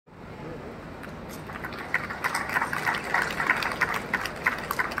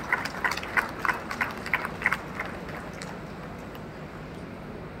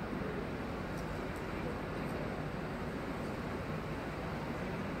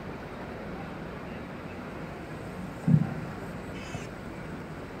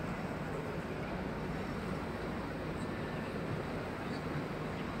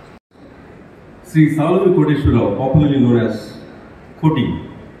Sri Salavi Koteshwara, popularly known as Koti,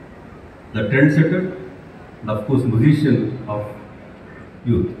 the trendsetter and of course musician of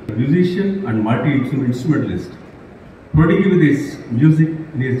youth, musician and multi-instrumentalist. Prodigy with his music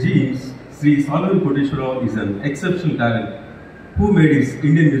in his genes, Sri Salavi Koteshwara is an exceptional talent who made his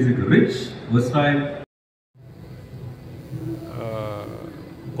Indian music rich, versatile.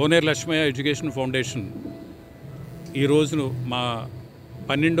 Koneru Lakshmaiah education foundation ఈ రోజును మా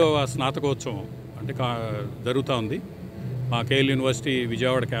 12వ స్నాతకోత్సవం అంటే జరుగుతూ ఉంది. మా KL university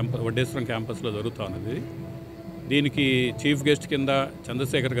Vijayawada campus Vaddeswaram క్యాంపస్లో జరుగుతూ ఉన్నది. దీనికి చీఫ్ గెస్ట్ కింద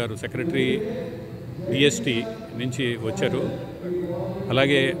చంద్రశేఖర్ గారు సెక్రటరీ డిఎస్టీ నుంచి వచ్చారు.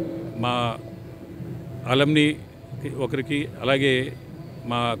 అలాగే మా అలమ్ని ఒకరికి, అలాగే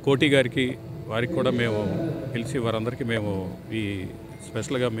మా కోటి గారికి, వారికి కూడా మేము పిలిచి వారందరికీ మేము ఈ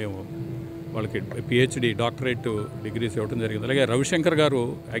స్పెషల్గా మేము వాళ్ళకి పిహెచ్డి డాక్టరేట్ డిగ్రీస్ ఇవ్వడం జరిగింది. అలాగే రవిశంకర్ గారు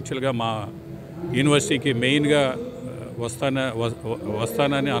యాక్చువల్గా మా యూనివర్సిటీకి మెయిన్గా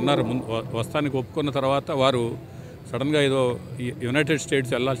వస్తానని అన్నారు. వస్తానికి ఒప్పుకున్న తర్వాత వారు సడన్గా ఏదో యునైటెడ్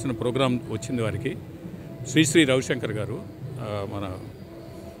స్టేట్స్ వెళ్ళాల్సిన ప్రోగ్రాం వచ్చింది వారికి. శ్రీ రవిశంకర్ గారు మన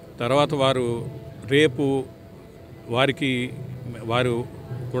తర్వాత వారు రేపు వారు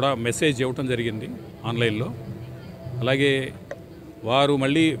కూడా మెసేజ్ ఇవ్వటం జరిగింది ఆన్లైన్లో. అలాగే వారు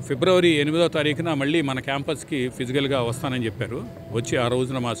మళ్ళీ ఫిబ్రవరి 8వ తారీఖున మళ్ళీ మన క్యాంపస్కి ఫిజికల్గా వస్తానని చెప్పారు. వచ్చి ఆ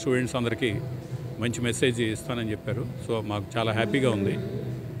రోజున మా స్టూడెంట్స్ అందరికీ మంచి మెసేజ్ ఇస్తానని చెప్పారు. సో మాకు చాలా హ్యాపీగా ఉంది.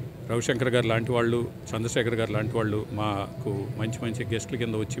 రవిశంకర్ గారు లాంటి వాళ్ళు, చంద్రశేఖర్ గారు లాంటి వాళ్ళు మాకు మంచి గెస్టుల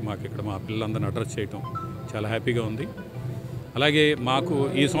కింద వచ్చి మాకు ఇక్కడ మా పిల్లలందరిని అడ్రస్ చేయటం చాలా హ్యాపీగా ఉంది. అలాగే మాకు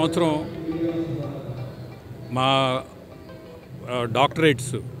ఈ సంవత్సరం మా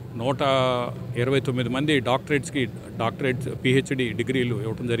డాక్టరేట్స్ 129 మంది డాక్టరేట్స్ పిహెచ్డి డిగ్రీలు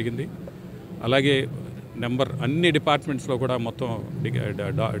ఇవ్వటం జరిగింది. అలాగే అన్ని డిపార్ట్మెంట్స్లో కూడా మొత్తం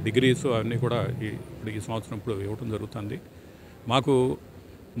డిగ్రీస్ అన్నీ కూడా ఈ సంవత్సరం ఇప్పుడు ఇవ్వటం జరుగుతుంది. మాకు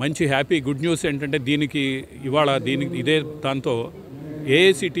మంచి హ్యాపీ గుడ్ న్యూస్ ఏంటంటే ఇదే దాంతో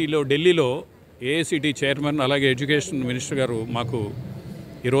ఏఐసిటీలో ఢిల్లీలో ఏఐసిటీ చైర్మన్ అలాగే ఎడ్యుకేషన్ మినిస్టర్ గారు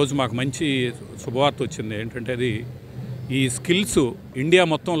ఈరోజు మాకు మంచి శుభవార్త వచ్చింది. ఏంటంటే అది ఈ స్కిల్స్ ఇండియా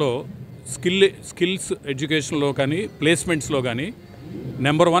మొత్తంలో స్కిల్స్ ఎడ్యుకేషన్లో కానీ ప్లేస్మెంట్స్లో కానీ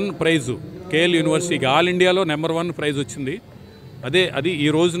నెంబర్ 1 ప్రైజు కేఎల్ యూనివర్సిటీకి ఆల్ ఇండియాలో నెంబర్ 1 ప్రైజ్ వచ్చింది. అది ఈ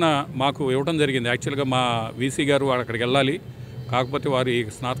రోజున మాకు ఇవ్వడం జరిగింది. యాక్చువల్గా మా వీసీ గారు అక్కడికి వెళ్ళాలి, కాకపోతే వారు ఈ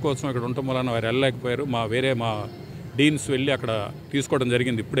స్నాతకోత్సవం ఇక్కడ ఉండటం వలన వారు వెళ్ళలేకపోయారు. మా డీన్స్ వెళ్ళి అక్కడ తీసుకోవడం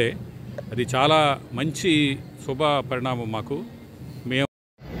జరిగింది ఇప్పుడే. అది చాలా మంచి శుభ పరిణామం మాకు. మేము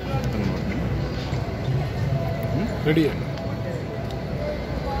రెడీ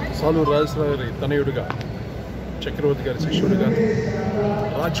సాలూరు రాజేశ్వర గారి తనయుడిగా, చక్రవర్తి గారి శిష్యుడిగా,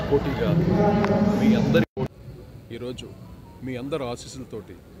 రాజ్ కోటిగా ఈరోజు మీ అందరి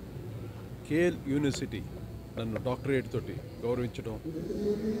ఆశీస్సులతోటి కేఎల్ యూనివర్సిటీ నన్ను డాక్టరేట్ తోటి గౌరవించడం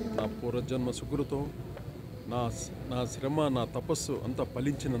నా పూర్వజన్మ సుకృతం, నా శ్రమ, నా తపస్సు అంతా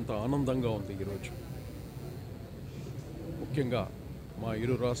ఫలించినంత ఆనందంగా ఉంది ఈరోజు. ముఖ్యంగా మా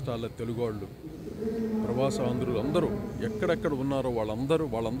ఇరు రాష్ట్రాల తెలుగు వాళ్ళు, ప్రవాస ఆంధ్రులు అందరూ ఎక్కడెక్కడ ఉన్నారో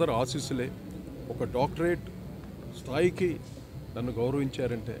వాళ్ళందరూ ఆశీస్సులే ఒక డాక్టరేట్ స్థాయికి నన్ను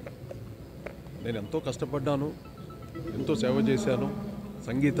గౌరవించారంటే నేను ఎంతో కష్టపడ్డాను, ఎంతో సేవ చేశాను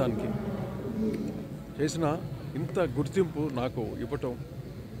సంగీతానికి. చేసిన ఇంత గుర్తింపు నాకు ఇవ్వటం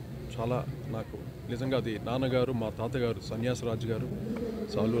చాలా నాకు నిజంగా అది నాన్నగారు, మా తాతగారు సన్యాసరాజు గారు,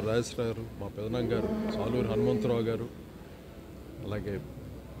 సాలూరు రాజేశ్వర గారు, మా పెదనాన్న గారు సాలూరు హనుమంతరావు గారు, అలాగే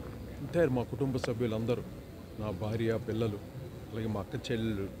ఎంటైర్ మా కుటుంబ సభ్యులందరూ, నా భార్య, పిల్లలు, అలాగే మా అక్క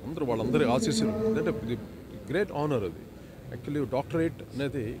చెల్లెలు అందరూ వాళ్ళందరి ఆశీస్సులు. అంటే ఇది గ్రేట్ ఆనర్. అది యాక్చువల్లీ డాక్టరేట్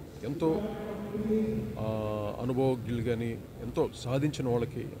అనేది ఎంతో అనుభవజ్ఞులు కానీ ఎంతో సాధించిన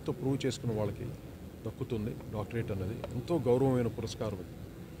వాళ్ళకి, ఎంతో ప్రూవ్ చేసుకున్న వాళ్ళకి దక్కుతుంది. డాక్టరేట్ అనేది ఎంతో గౌరవమైన పురస్కారం.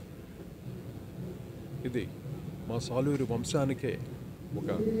 ఇది మా సాలూరి వంశానికే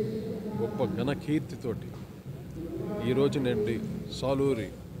ఒక గొప్ప ఘనకీర్తితోటి ఈరోజు నుండి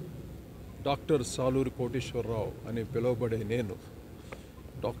డాక్టర్ సాలూరి కోటేశ్వరరావు అని పిలువబడే నేను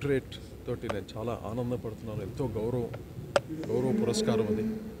డాక్టరేట్ తోటి నేను చాలా ఆనందపడుతున్నాను. ఎంతో గౌరవ పురస్కారం అది.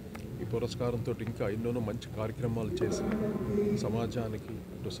 ఈ పురస్కారంతో ఇంకా ఎన్నో మంచి కార్యక్రమాలు చేసి సమాజానికి,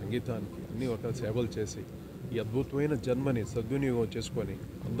 ఇటు సంగీతానికి అన్ని రకాల సేవలు చేసి ఈ అద్భుతమైన జన్మని సద్వినియోగం చేసుకొని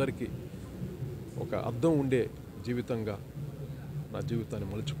అందరికీ ఒక అర్థం ఉండే జీవితంగా నా జీవితాన్ని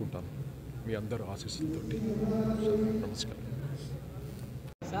మలుచుకుంటాను. మీ అందరూ ఆశీస్సులతోటి. నమస్కారం.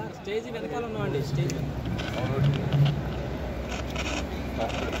 సార్ స్టేజ్ వెనకాల ఉన్నామండి. స్టేజ్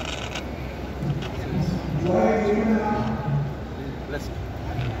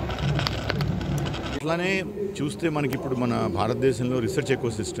అట్లానే చూస్తే మనకి ఇప్పుడు మన భారతదేశంలో research echo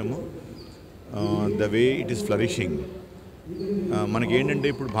system the way it is flourishing. మనకి ఏంటంటే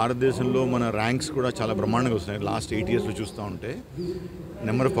ఇప్పుడు భారతదేశంలో మన ర్యాంక్స్ కూడా చాలా బ్రహ్మాండంగా వస్తున్నాయి. లాస్ట్ 8 yearsలో చూస్తూ ఉంటే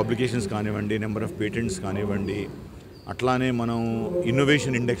నెంబర్ ఆఫ్ పబ్లికేషన్స్ కానివ్వండి, నెంబర్ ఆఫ్ పేటెంట్స్ కానివ్వండి, అట్లానే మనం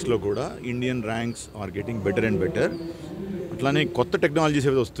ఇన్నోవేషన్ ఇండెక్స్లో కూడా Indian ranks are getting better and better. అట్లానే కొత్త టెక్నాలజీస్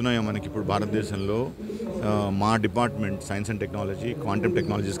ఏవైతే వస్తున్నాయో మనకి ఇప్పుడు భారతదేశంలో, మా department science and technology, quantum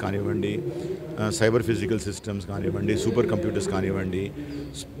technologies కానివ్వండి, సైబర్ ఫిజికల్ సిస్టమ్స్ కానివ్వండి, సూపర్ కంప్యూటర్స్ కానివ్వండి,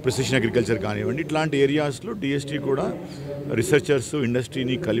 ప్రిసిషన్ అగ్రికల్చర్ కానివ్వండి, ఇట్లాంటి ఏరియాస్లో డిఎస్టీ కూడా రీసెర్చర్స్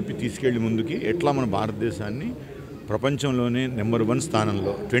ఇండస్ట్రీని కలిపి తీసుకెళ్ళి ముందుకి ఎట్లా మన భారతదేశాన్ని ప్రపంచంలోనే నెంబర్ 1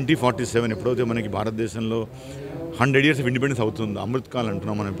 స్థానంలో 2047 ఎప్పుడైతే మనకి భారతదేశంలో 100 years ఆఫ్ ఇండిపెండెన్స్ అవుతుందో, అమృతకాల్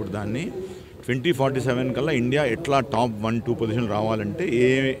అంటున్నాం మనం ఇప్పుడు దాన్ని, 2047 కల్లా ఇండియా ఎట్లా టాప్ 1-2 పొజిషన్ రావాలంటే ఏ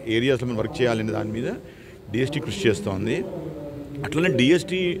ఏరియాస్లో మనం వర్క్ చేయాలనే దాని మీద డిఎస్టీ కృషి చేస్తోంది. అట్లనే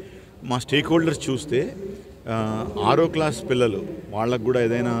డిఎస్టీ మా స్టేక్ హోల్డర్స్ చూస్తే 6వ క్లాస్ పిల్లలు, వాళ్ళకు కూడా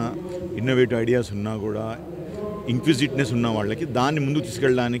ఏదైనా ఇన్నోవేటివ్ ఐడియాస్ ఉన్నా కూడా, ఇంక్విజిట్నెస్ ఉన్న వాళ్ళకి దాన్ని ముందుకు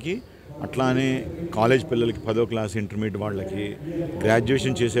తీసుకెళ్ళడానికి, అట్లానే కాలేజ్ పిల్లలకి 10వ క్లాస్ ఇంటర్మీడియట్ వాళ్ళకి,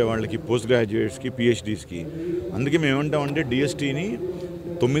 గ్రాడ్యుయేషన్ చేసే వాళ్ళకి, పోస్ట్ గ్రాడ్యుయేట్స్కి, పిహెచ్డీస్కి. అందుకే మేము ఏమంటామంటే డిఎస్టీని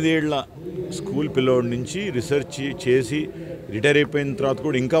 9 ఏళ్ల స్కూల్ పిల్లోడి నుంచి రీసెర్చ్ చేసి రిటైర్ అయిపోయిన తర్వాత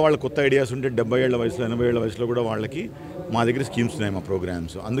కూడా ఇంకా వాళ్ళ కొత్త ఐడియాస్ ఉంటే 70 ఏళ్ల వయసులో, 80 ఏళ్ల వయసులో కూడా వాళ్ళకి మా దగ్గర స్కీమ్స్ ఉన్నాయి, మా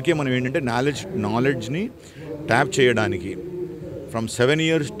ప్రోగ్రామ్స్. అందుకే మనం ఏంటంటే నాలెడ్జ్ని ట్యాప్ చేయడానికి from 7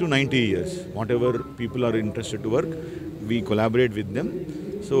 years to 90 years, what ever people are interested to work, we collaborate with them.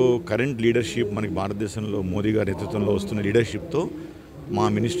 So current leadership మనకి భారతదేశంలో మోదీ గారి నేతృత్వంలో వస్తున్న లీడర్షిప్తో మా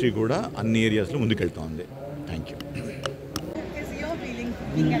మినిస్ట్రీ కూడా అన్ని ఏరియాస్లో ముందుకెళ్తా ఉంది. Thank you.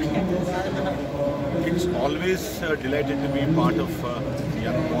 It's always delighted to be part of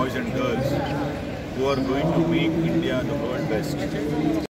young boys and girls who are going to make India the world best.